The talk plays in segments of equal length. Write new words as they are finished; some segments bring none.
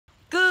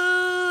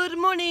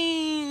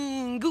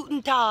morning!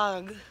 Guten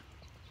Tag.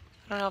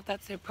 I don't know if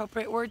that's the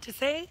appropriate word to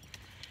say,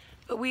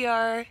 but we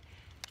are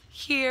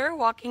here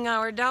walking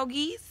our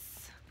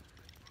doggies.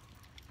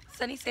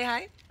 Sunny, say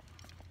hi.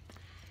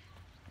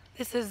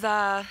 This is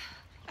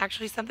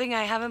actually something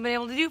I haven't been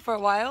able to do for a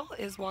while,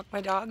 is walk my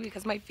dog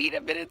because my feet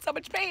have been in so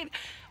much pain.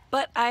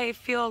 But I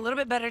feel a little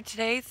bit better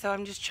today, so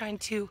I'm just trying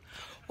to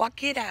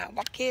walk it out,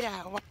 walk it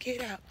out, walk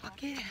it out,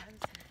 walk it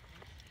out.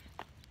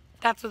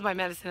 That's with my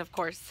medicine, of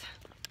course.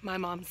 My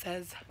mom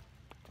says.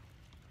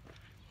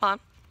 Mom?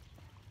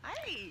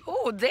 Hi.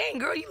 Oh, dang,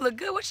 girl, you look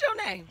good. What's your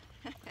name?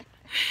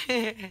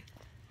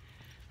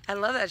 I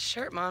love that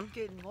shirt, Mom.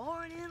 Good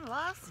morning,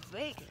 Las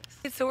Vegas.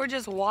 So we're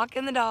just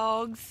walking the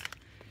dogs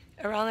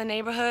around the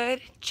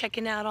neighborhood,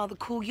 checking out all the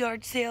cool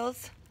yard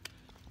sales.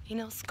 You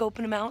know,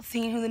 scoping them out,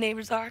 seeing who the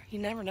neighbors are. You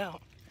never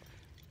know.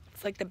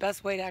 It's like the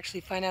best way to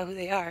actually find out who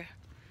they are.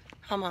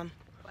 Huh, Mom?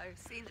 Well, I've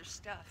seen their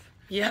stuff.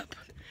 Yep.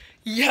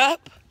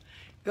 Yep.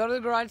 Go to the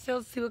garage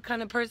sales, see what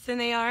kind of person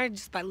they are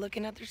just by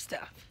looking at their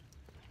stuff.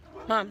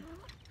 Mom,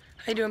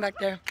 how you doing back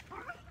there?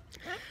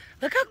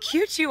 Look how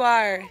cute you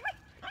are.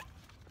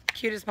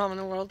 Cutest mom in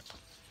the world.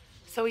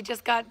 So we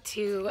just got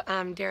to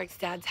Derek's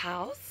dad's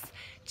house.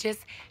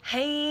 Just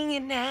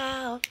hanging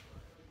out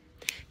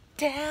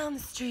down the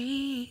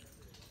street.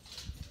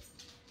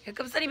 Here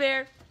comes Sunny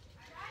Bear.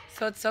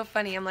 So it's so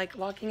funny. I'm like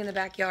walking in the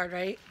backyard,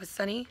 right, with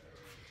Sunny.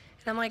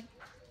 And I'm like,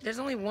 there's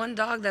only one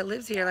dog that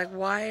lives here. Like,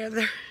 why are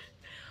there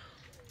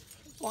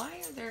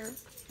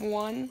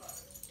 1,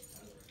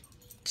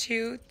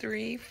 2,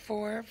 3,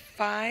 4,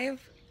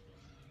 5.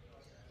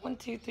 1,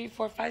 2, 3,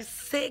 4, 5,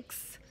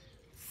 6.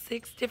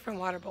 6 different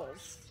water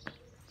bowls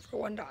for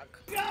one dog.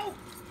 Go!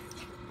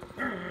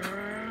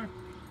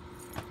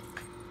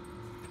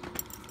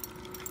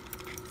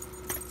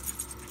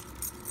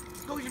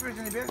 Go get your friends,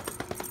 Sunny Bear.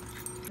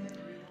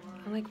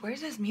 I'm like,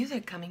 where's this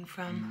music coming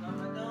from?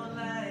 Mama don't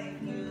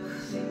like you,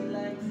 she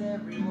likes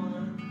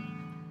everyone.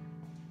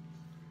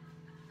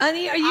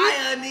 Honey, are you?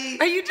 Hi, honey.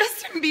 Are you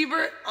Justin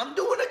Bieber? I'm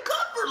doing a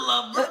cover,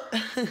 lover.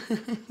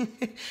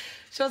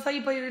 Show us how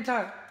you play your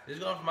guitar. This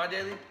is going for my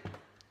daily.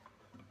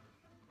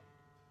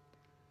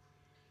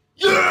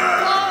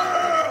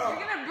 Oh,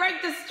 you're gonna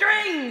break the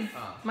strings.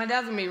 My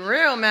dad's gonna be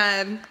real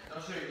mad.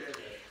 I'll show you that.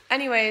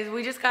 Anyways,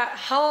 we just got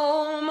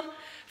home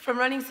from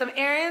running some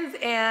errands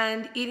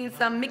and eating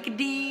some Mickey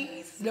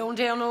D's. Don't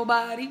tell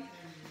nobody.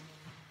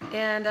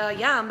 And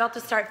yeah, I'm about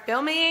to start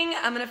filming.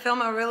 I'm gonna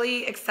film a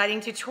really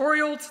exciting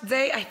tutorial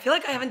today. I feel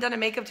like I haven't done a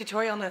makeup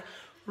tutorial in a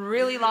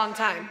really long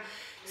time.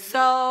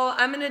 So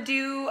I'm gonna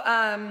do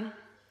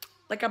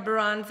like a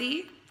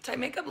bronzy type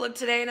makeup look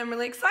today, and I'm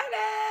really excited.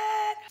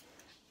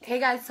 Hey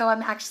guys, so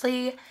I'm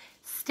actually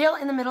still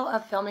in the middle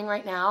of filming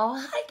right now.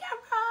 Hi,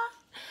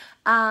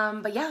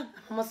 camera. But yeah,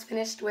 I'm almost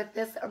finished with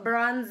this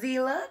bronzy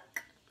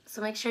look.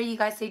 So make sure you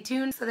guys stay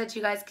tuned so that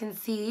you guys can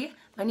see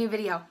my new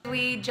video.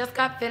 We just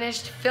got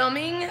finished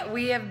filming.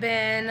 We have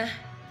been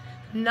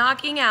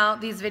knocking out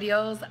these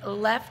videos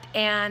left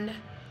and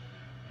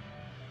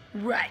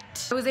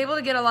right. I was able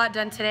to get a lot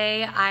done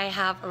today. I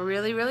have a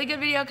really, really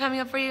good video coming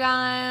up for you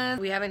guys.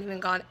 We haven't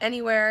even gone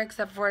anywhere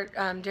except for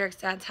Derek's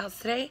dad's house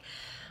today.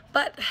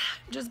 But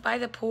just by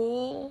the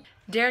pool.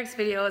 Derek's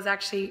video is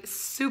actually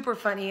super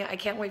funny. I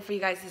can't wait for you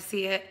guys to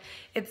see it.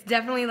 It's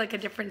definitely like a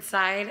different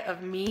side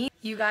of me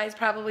you guys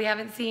probably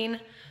haven't seen,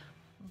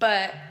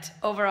 but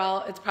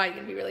overall it's probably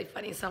gonna be really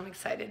funny, so I'm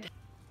excited.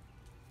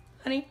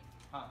 Honey,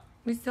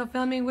 we still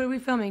filming? What are we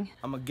filming?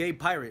 I'm a gay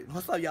pirate.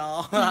 What's up,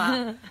 y'all?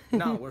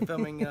 No, we're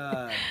filming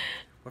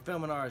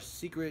our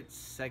secret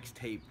sex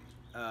tape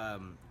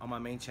on my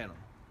main channel.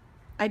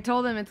 I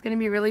told him it's gonna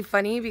be really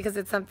funny because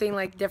it's something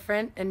like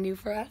different and new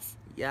for us.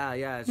 Yeah.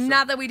 It's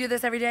Not that we do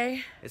this every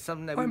day. It's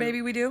something that or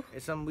maybe we do.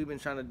 It's something we've been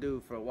trying to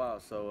do for a while.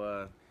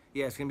 So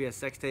yeah, it's gonna be a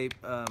sex tape.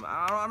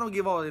 I don't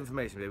give all the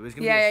information, baby. It's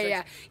gonna be a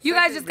Yeah. You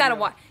guys just gotta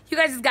watch. You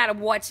guys just gotta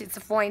watch it to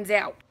find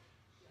out.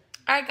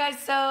 All right, guys.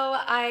 So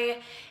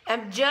I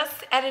am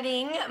just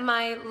editing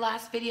my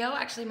last video.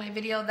 Actually, my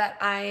video that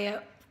I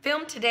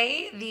filmed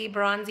today, the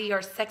bronzy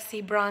or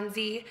sexy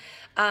bronzy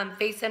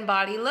face and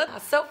body look.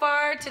 So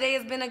far, today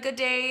has been a good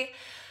day.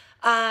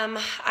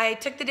 I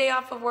took the day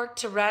off of work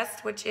to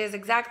rest, which is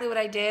exactly what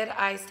I did.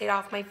 I stayed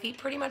off my feet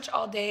pretty much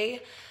all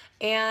day.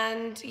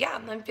 And yeah,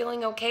 I'm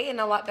feeling okay and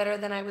a lot better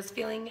than I was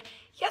feeling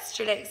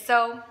yesterday.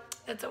 So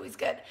that's always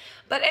good.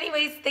 But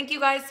anyways, thank you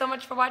guys so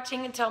much for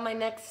watching. Until my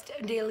next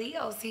daily,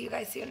 I'll see you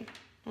guys soon.